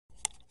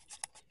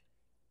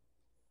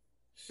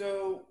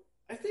So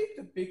I think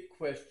the big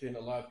question a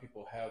lot of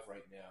people have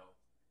right now,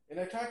 and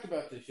I talked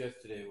about this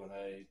yesterday when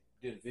I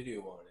did a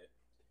video on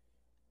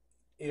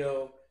it, you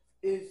know,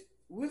 is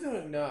whether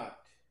or not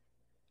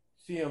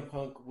CM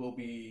Punk will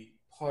be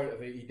part of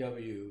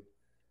AEW,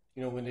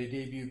 when they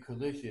debut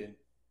Collision,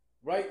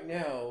 right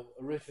now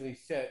originally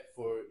set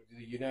for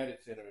the United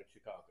Center in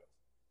Chicago.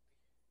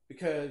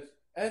 Because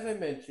as I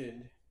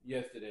mentioned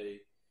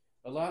yesterday,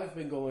 a lot has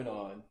been going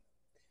on,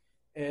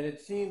 and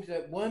it seems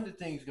that one of the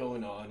things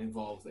going on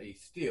involves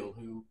Ace Steel,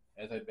 who,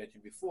 as I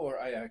mentioned before,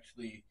 I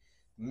actually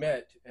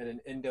met at an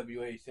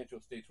NWA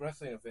Central States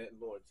Wrestling event in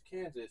Lawrence,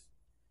 Kansas,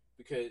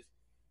 because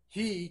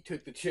he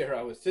took the chair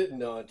I was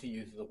sitting on to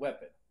use as a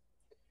weapon.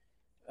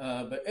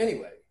 But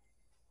anyway,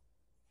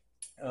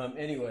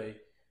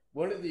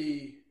 one of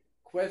the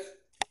quest,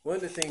 one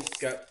of the things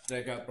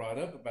that got brought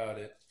up about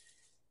it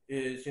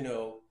is,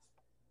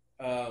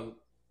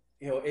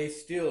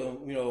 Ace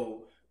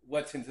Steel,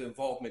 what's his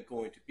involvement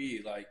going to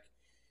be like?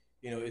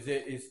 Is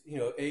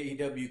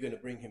AEW going to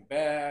bring him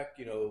back?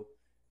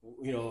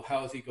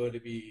 How's he going to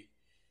be,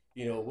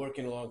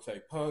 working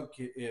alongside Punk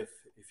if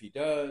he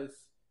does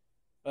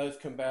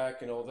come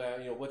back and all that?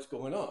 What's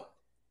going on?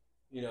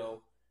 You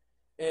know,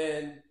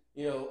 and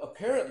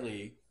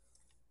apparently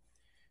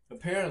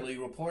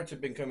reports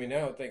have been coming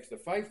out thanks to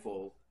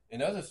Fightful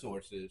and other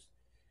sources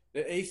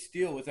that Ace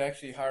Steel was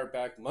actually hired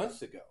back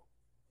months ago,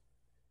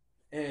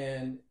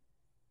 and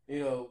you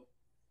know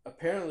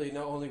apparently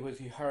not only was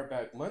he hired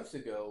back months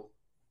ago,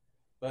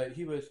 but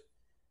he was,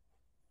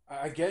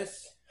 I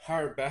guess,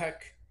 hired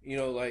back,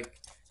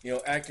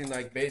 acting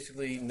like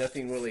basically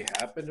nothing really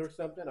happened or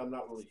something. I'm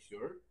not really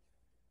sure.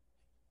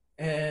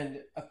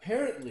 And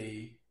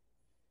apparently,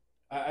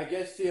 I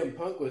guess CM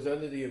Punk was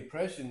under the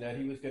impression that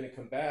he was going to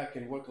come back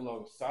and work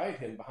alongside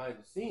him behind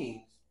the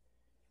scenes,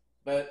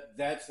 but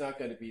that's not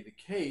going to be the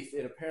case.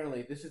 And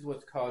apparently, this is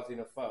what's causing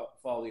a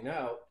falling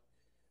out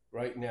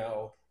right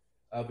now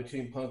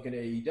between Punk and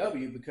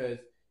AEW because,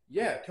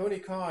 yeah, Tony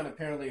Khan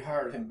apparently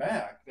hired him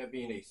back, that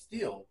being a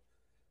steal,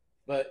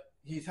 but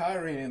he's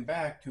hiring him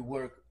back to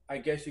work, I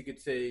guess you could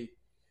say,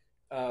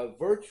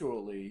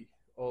 virtually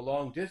or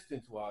long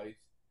distance wise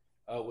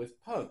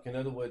with Punk. In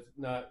other words,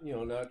 not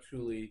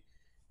truly,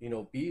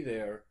 be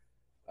there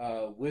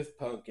with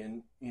Punk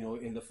and,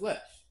 in the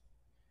flesh.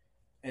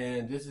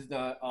 And this is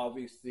not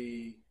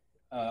obviously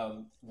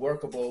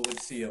workable with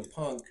CM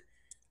Punk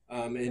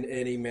in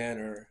any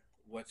manner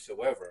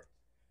whatsoever.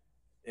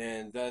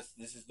 And thus,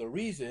 this is the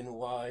reason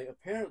why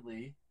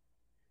apparently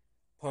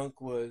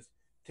Punk was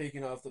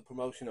taken off the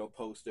promotional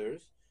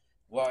posters,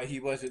 why he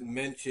wasn't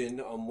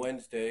mentioned on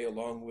Wednesday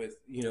along with,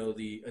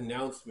 the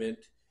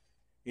announcement,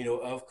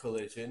 of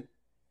Collision,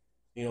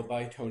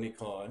 by Tony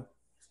Khan,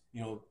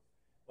 or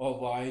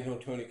why,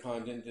 Tony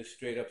Khan didn't just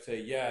straight up say,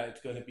 yeah,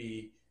 it's going to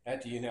be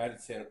at the United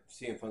Center,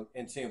 CM Punk,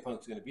 and CM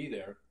Punk's going to be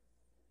there.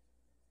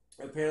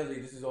 Apparently,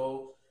 this is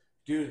all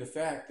due to the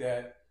fact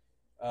that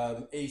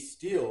Ace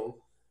Steel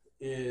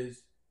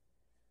is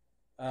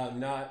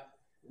not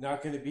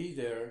going to be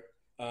there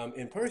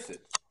in person.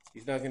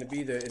 He's not going to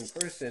be there in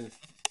person,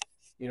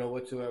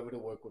 whatsoever to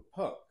work with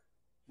Punk.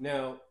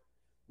 Now,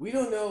 we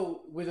don't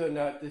know whether or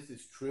not this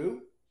is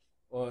true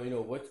or,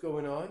 what's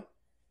going on.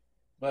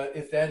 But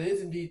if that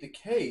is indeed the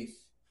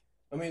case,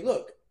 I mean,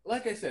 look,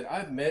 like I said,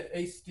 I've met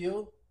Ace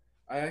Steel.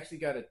 I actually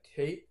got a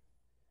tape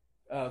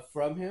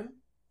from him.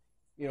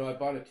 I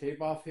bought a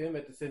tape off him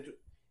at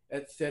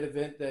at said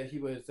event that he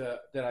was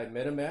that I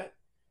met him at,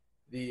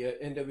 the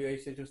NWA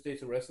Central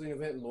States Wrestling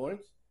event in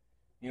Lawrence.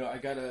 I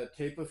got a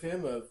tape of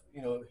him of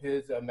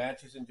his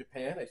matches in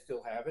Japan. I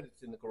still have it.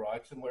 It's in the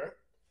garage somewhere.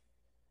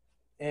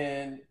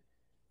 And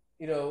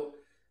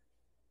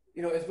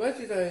as much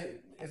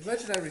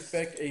as I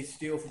respect Ace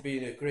Steel for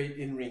being a great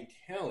in-ring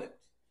talent,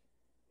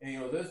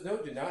 and there's no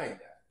denying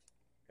that.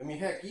 I mean,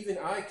 heck, even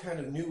I kind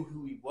of knew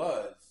who he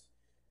was.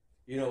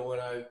 When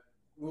I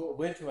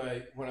went to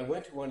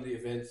one of the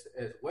events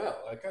as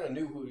well, I kind of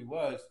knew who he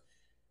was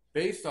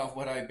based off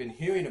what I've been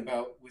hearing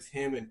about with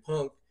him and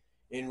Punk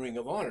in Ring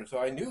of Honor. So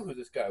I knew who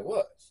this guy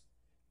was.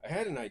 I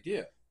had an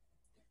idea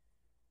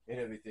and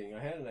everything. I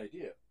had an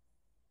idea.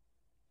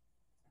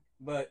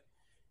 But,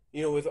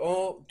 with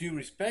all due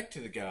respect to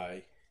the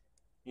guy,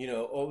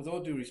 or with all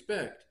due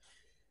respect,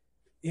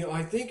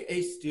 I think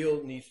Ace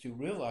Steel needs to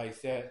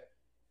realize that,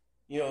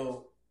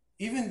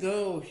 even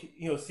though,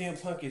 CM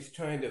Punk is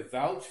trying to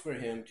vouch for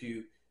him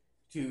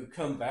to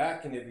come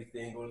back and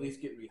everything, or at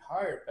least get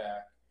rehired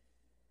back,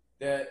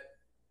 that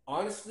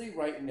honestly,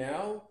 right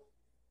now,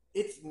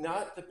 it's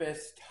not the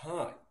best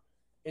time.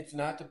 It's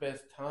not the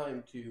best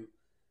time to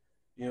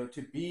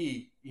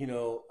be,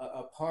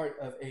 a part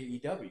of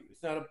AEW.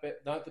 It's not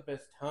the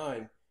best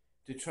time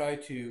to try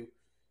to,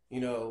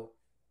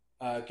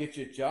 get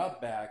your job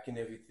back and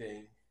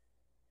everything.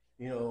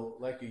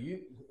 Like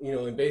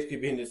and basically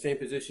be in the same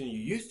position you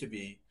used to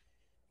be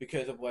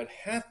because of what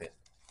happened.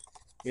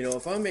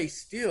 If I'm Ace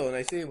Steel, and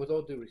I say it with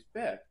all due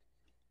respect,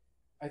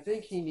 I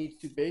think he needs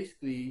to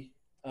basically,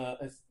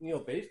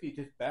 basically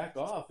just back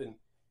off and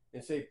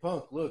and say,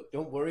 Punk, look,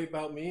 don't worry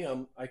about me.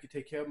 I can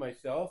take care of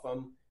myself.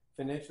 I'm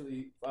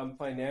financially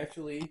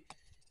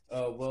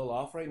well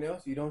off right now,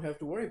 so you don't have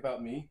to worry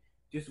about me.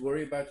 Just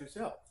worry about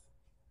yourself.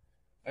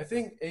 I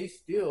think Ace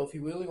Steel, if he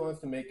really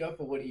wants to make up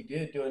for what he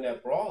did during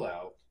that brawl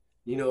out,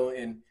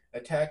 and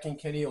attacking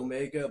Kenny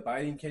Omega,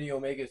 biting Kenny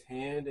Omega's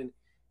hand and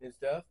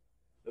stuff.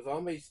 If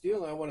I'm Ace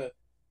Steel and I want to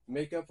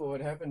make up for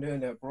what happened during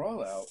that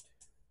brawl out,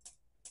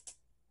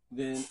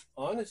 then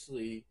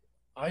honestly,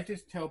 I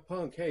just tell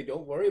Punk, hey,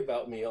 don't worry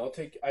about me.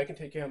 I can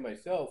take care of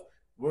myself.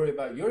 Worry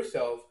about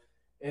yourself,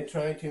 and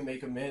trying to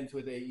make amends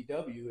with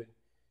AEW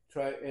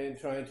and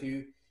trying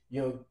to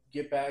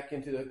get back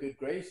into the good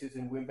graces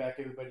and win back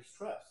everybody's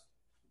trust.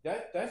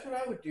 That's what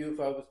I would do if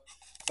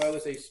I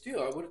was a Steel.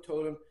 I would have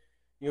told him,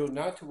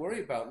 not to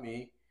worry about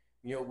me.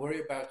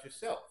 Worry about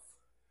yourself,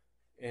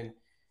 and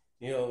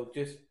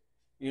just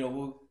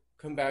we'll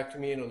come back to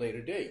me in a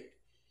later date.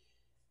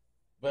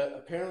 But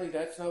apparently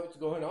that's not what's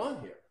going on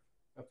here.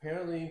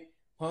 Apparently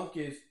Punk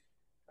is,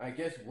 I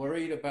guess,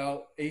 worried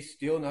about Ace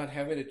Steel not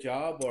having a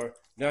job or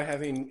not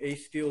having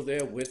Ace Steel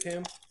there with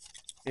him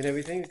and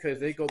everything, because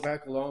they go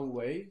back a long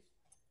way.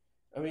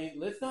 I mean,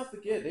 let's not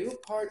forget, they were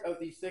part of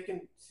the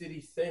Second City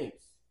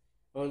Saints,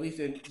 or at least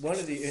in one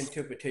of the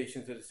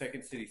interpretations of the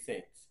Second City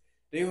Saints.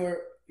 They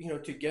were,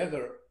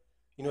 together,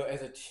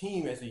 as a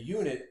team, as a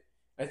unit.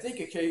 I think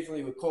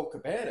occasionally with Colt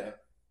Cabana,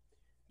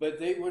 but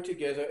they were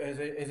together as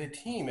a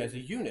team, as a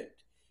unit.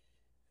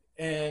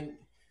 And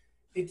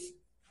it's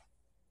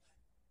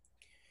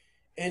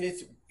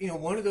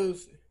one of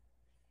those,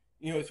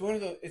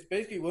 it's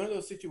basically one of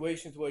those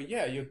situations where,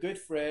 yeah, you're good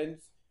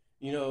friends.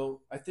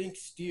 I think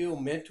Steele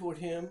mentored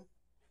him,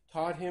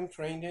 taught him,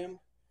 trained him,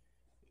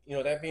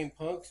 that being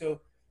Punk.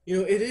 So,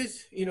 it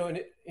is,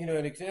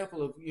 an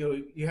example of,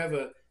 you have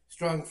a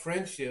strong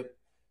friendship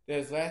that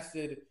has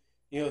lasted,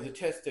 the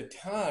test of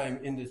time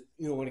in this,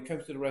 when it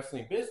comes to the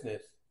wrestling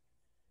business.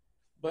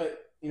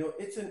 But,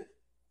 it's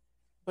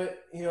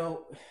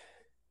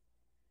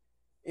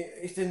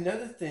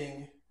another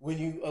thing when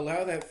you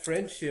allow that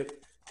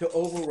friendship to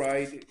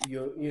override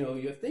your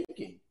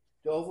thinking,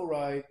 to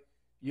override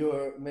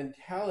your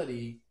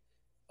mentality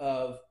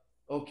of,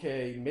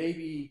 okay,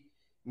 maybe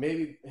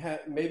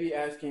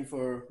asking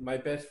for my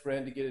best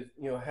friend to get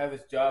have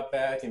his job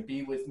back and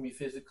be with me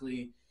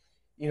physically,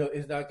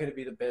 is not going to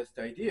be the best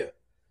idea,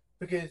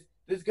 because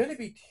there's going to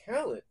be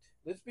talent.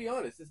 Let's be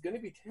honest, there's going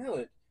to be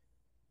talent,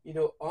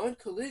 on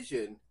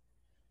Collision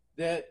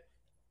that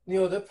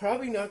they're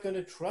probably not going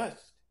to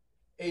trust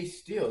Ace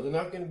Steel. They're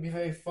not going to be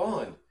very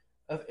fond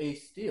of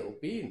Ace Steel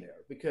being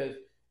there because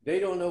they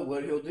don't know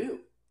what he'll do.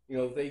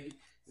 If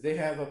they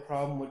have a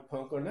problem with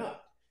Punk or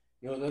not.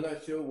 They're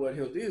not sure what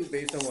he'll do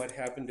based on what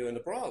happened during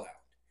the brawl out.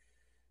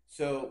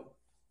 So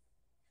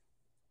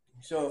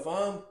if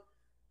I'm,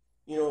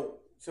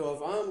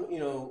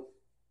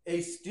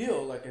 Ace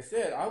Steel, like I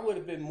said, I would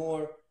have been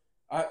more.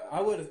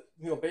 I would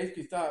have,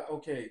 basically thought,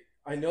 okay,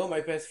 I know my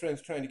best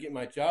friend's trying to get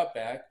my job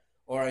back,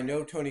 or I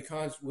know Tony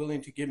Khan's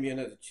willing to give me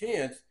another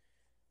chance,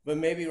 but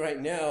maybe right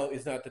now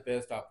is not the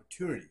best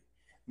opportunity.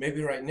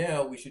 Maybe right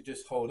now we should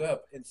just hold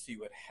up and see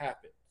what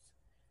happens.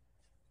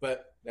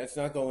 But that's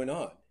not going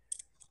on.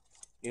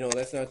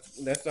 That's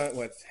not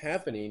what's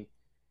happening.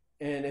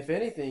 And if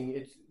anything,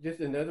 it's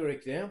just another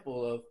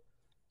example of,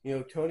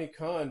 Tony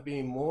Khan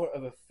being more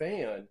of a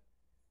fan,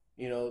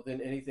 than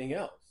anything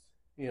else.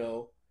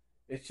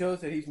 It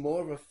shows that he's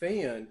more of a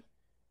fan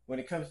when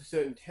it comes to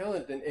certain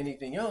talent than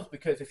anything else,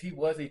 because if he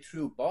was a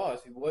true boss,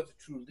 if he was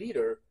a true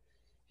leader,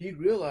 he'd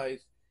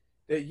realize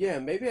that, yeah,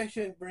 maybe I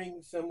shouldn't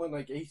bring someone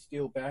like Ace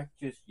Steel back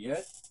just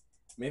yet.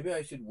 Maybe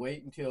I should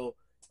wait until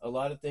a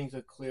lot of things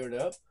are cleared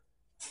up,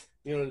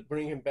 to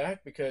bring him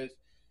back, because,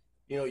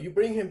 you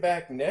bring him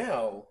back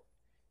now,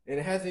 and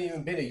it hasn't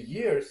even been a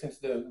year since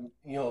the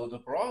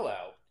brawl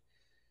out.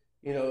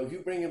 If you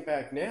bring him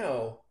back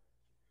now,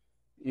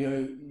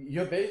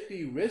 you're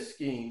basically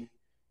risking,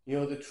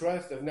 the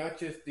trust of not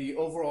just the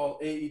overall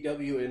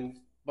AEW and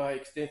by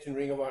extension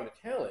Ring of Honor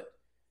talent,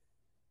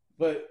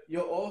 but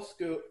you're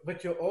also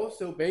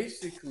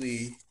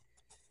basically,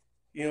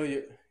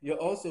 you're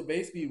also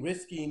basically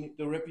risking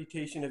the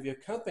reputation of your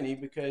company,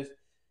 because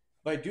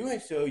by doing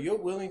so, you're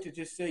willing to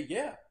just say,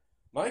 yeah,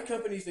 my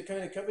company's the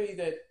kind of company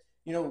that,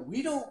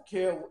 we don't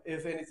care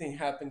if anything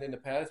happened in the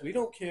past. We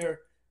don't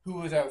care who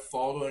was at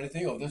fault or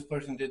anything, or this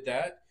person did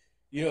that.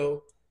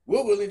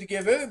 We're willing to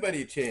give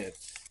everybody a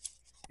chance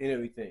and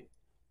everything.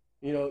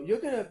 You're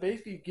going to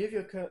basically give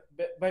your,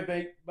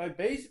 by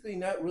basically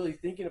not really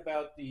thinking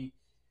about the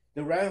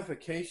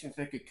ramifications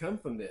that could come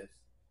from this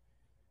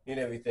and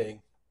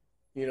everything.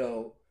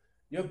 You're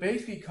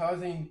basically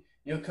causing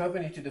your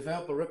company to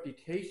develop a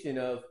reputation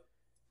of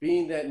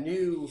being that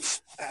new,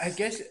 I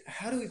guess,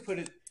 how do we put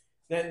it,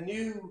 that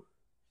new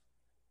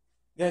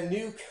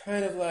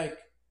kind of like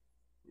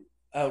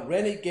a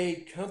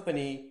renegade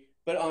company,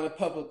 but on a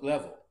public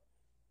level.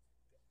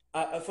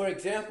 For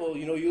example,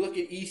 you look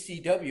at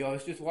ECW. I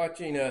was just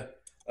watching a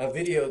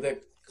video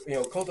that,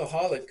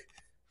 Cultaholic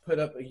put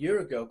up a year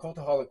ago,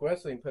 Cultaholic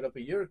Wrestling put up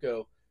a year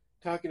ago,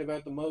 talking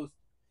about the most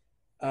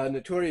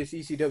notorious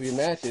ECW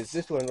matches.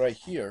 This one right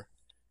here.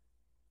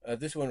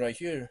 This one right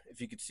here,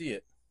 if you could see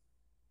it.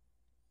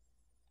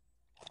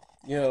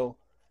 You know,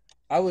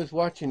 I was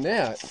watching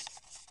that,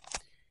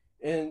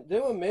 and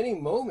there were many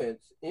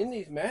moments in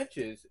these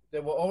matches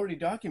that were already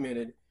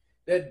documented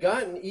that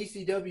gotten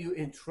ECW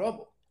in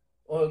trouble,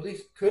 or at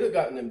least could have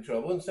gotten them in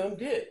trouble, and some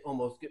did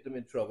almost get them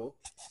in trouble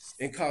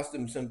and cost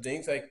them some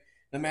things, like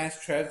the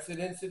mass transit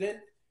incident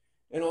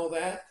and all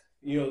that.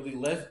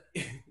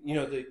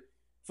 The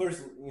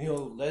first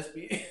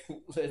lesbian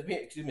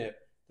excuse me,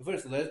 the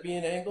first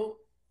lesbian angle,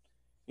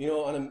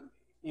 on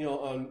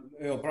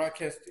a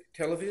broadcast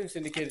television,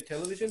 syndicated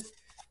television.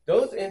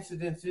 Those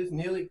incidences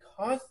nearly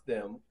cost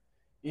them,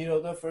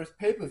 their first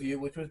pay per view,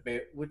 which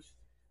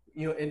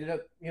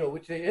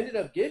they ended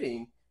up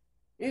getting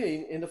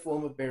in the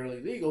form of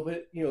Barely Legal.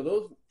 But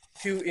those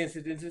two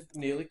incidences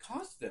nearly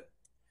cost them.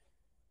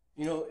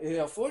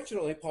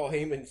 Fortunately, Paul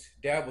Heyman's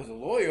dad was a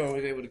lawyer and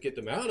was able to get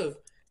them out of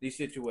these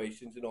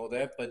situations and all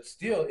that. But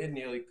still, it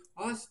nearly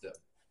cost them.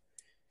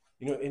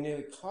 It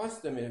nearly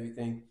cost them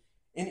everything.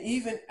 And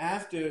even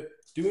after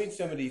doing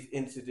some of these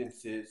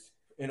incidences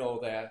and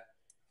all that,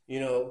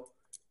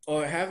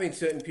 or having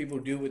certain people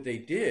do what they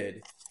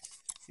did,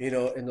 in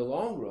the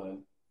long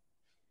run,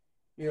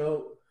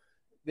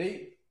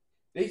 they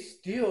they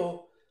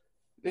still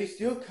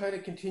kind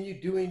of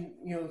continue doing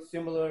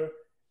similar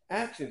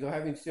actions or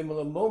having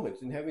similar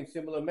moments and having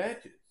similar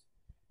matches.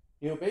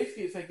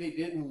 Basically, it's like they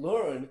didn't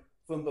learn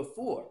from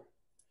before.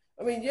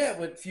 I mean, yeah,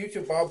 with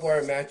future barbed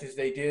wire matches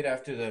they did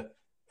after the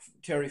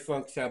Terry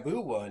Funk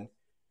Sabu one,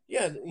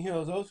 yeah,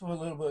 those were a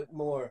little bit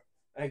more,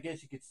 I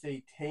guess you could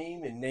say,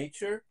 tame in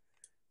nature,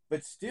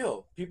 but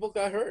still, people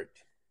got hurt.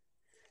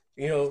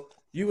 You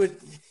would,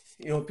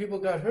 people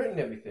got hurt and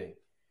everything.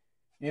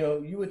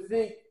 You would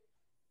think,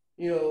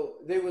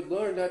 they would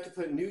learn not to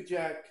put New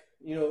Jack,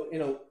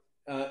 in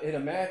a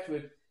match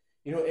with,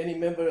 any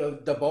member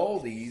of the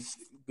Baldies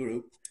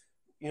group,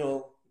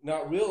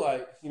 not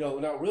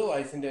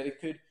realizing that it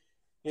could,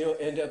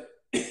 end up,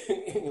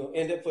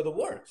 end up for the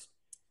worst.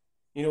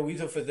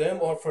 Either for them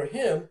or for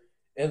him.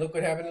 And look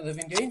what happened to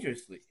Living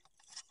Dangerously.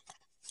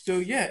 So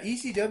yeah,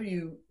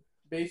 ECW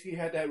basically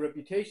had that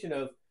reputation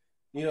of,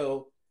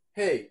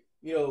 hey,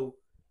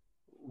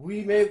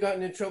 we may have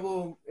gotten in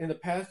trouble in the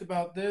past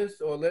about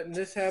this, or letting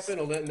this happen,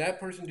 or letting that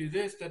person do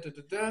this, da da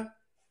da da.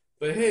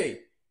 But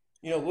hey,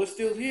 we're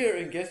still here,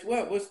 and guess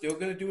what? We're still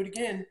going to do it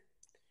again.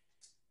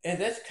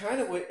 And that's kind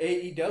of what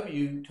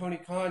AEW, Tony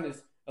Khan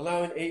is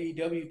allowing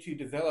AEW to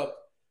develop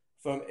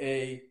from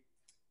a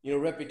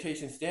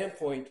reputation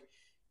standpoint,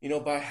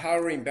 by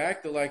hiring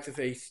back the likes of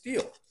Ace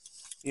Steel.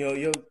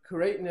 You're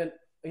creating an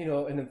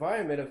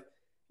environment of,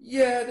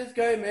 yeah, this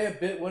guy may have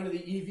been one of the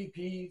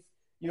EVPs,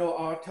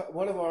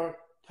 one of our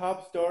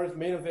top stars,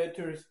 main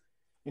eventers,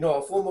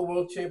 a former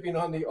world champion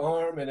on the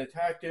arm, and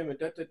attacked him and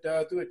da da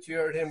da, threw a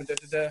chair at him and da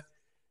da da.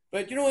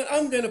 But you know what?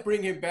 I'm gonna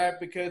bring him back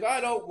because I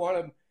don't want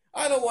him.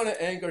 I don't want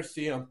to anger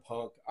CM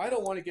Punk. I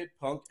don't want to get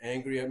Punk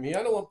angry at me.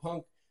 I don't want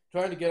Punk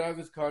trying to get out of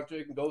his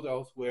contract and go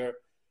elsewhere.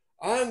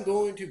 I'm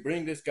going to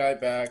bring this guy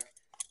back,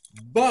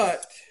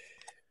 but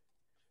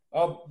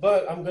I'm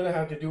going to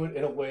have to do it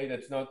in a way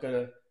that's not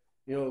going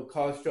to,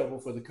 cause trouble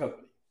for the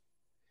company.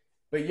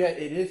 But yet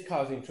it is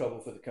causing trouble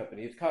for the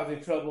company. It's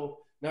causing trouble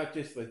not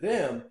just for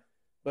them,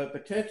 but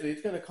potentially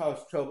it's going to cause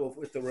trouble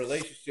with the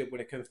relationship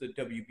when it comes to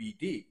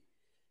WBD.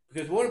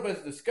 Because Warner Bros.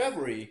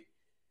 Discovery,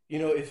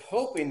 is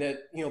hoping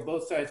that,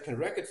 both sides can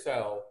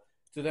reconcile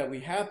so that we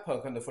have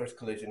Punk on the first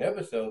Collision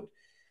episode.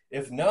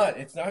 If not,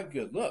 it's not a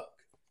good look.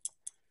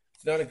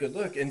 It's not a good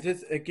look. And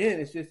just, again,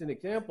 it's just an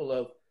example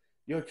of,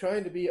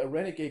 trying to be a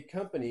renegade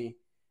company,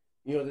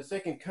 the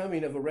second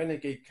coming of a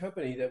renegade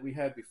company that we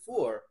had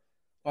before,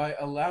 by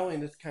allowing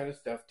this kind of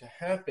stuff to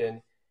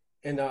happen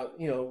and not,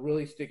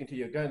 really sticking to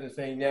your guns and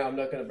saying, now I'm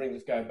not going to bring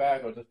this guy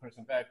back or this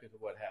person back because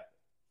of what happened.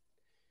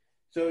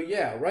 So,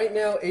 yeah, right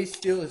now, Ace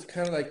Steel is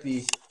kind of like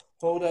the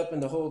hold up in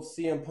the whole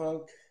CM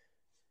Punk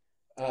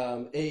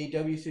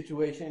AEW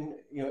situation,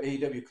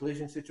 AEW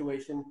Collision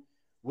situation.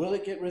 Will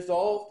it get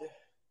resolved?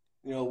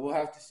 We'll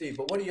have to see.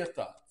 But what are your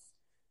thoughts?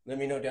 Let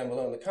me know down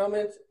below in the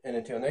comments. And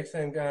until next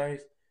time,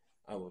 guys,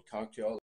 I will talk to y'all.